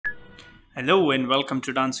Hello and welcome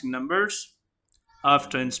to Dancing Numbers.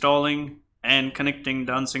 After installing and connecting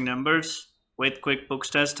Dancing Numbers with QuickBooks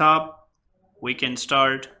Desktop, we can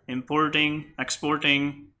start importing,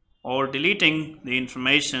 exporting, or deleting the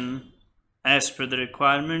information as per the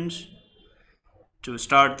requirements. To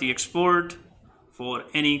start the export for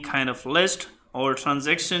any kind of list or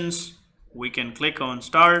transactions, we can click on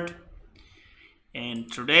Start. And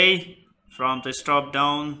today, from this drop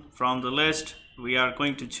down from the list, we are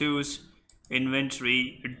going to choose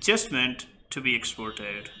Inventory Adjustment to be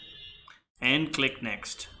exported and click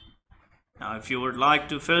Next. Now, if you would like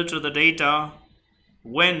to filter the data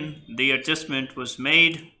when the adjustment was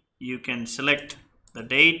made, you can select the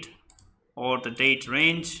date or the date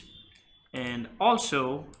range. And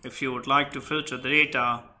also, if you would like to filter the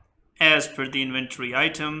data as per the inventory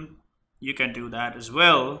item, you can do that as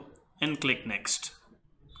well and click Next.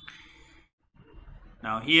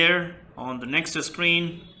 Now here on the next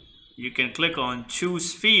screen, you can click on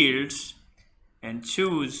Choose Fields and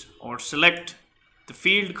choose or select the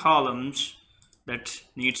field columns that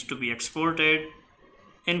needs to be exported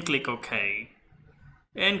and click OK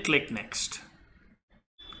and click Next.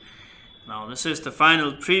 Now this is the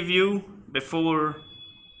final preview before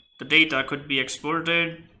the data could be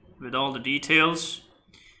exported with all the details,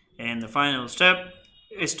 and the final step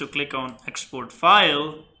is to click on Export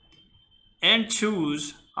File and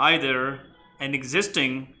choose either an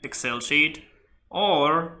existing Excel sheet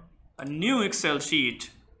or a new Excel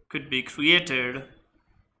sheet could be created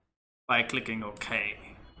by clicking OK.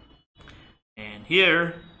 And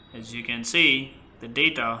here, as you can see, the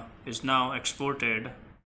data is now exported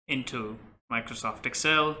into Microsoft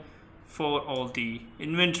Excel for all the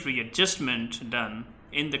inventory adjustment done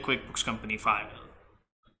in the QuickBooks Company file.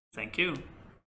 Thank you.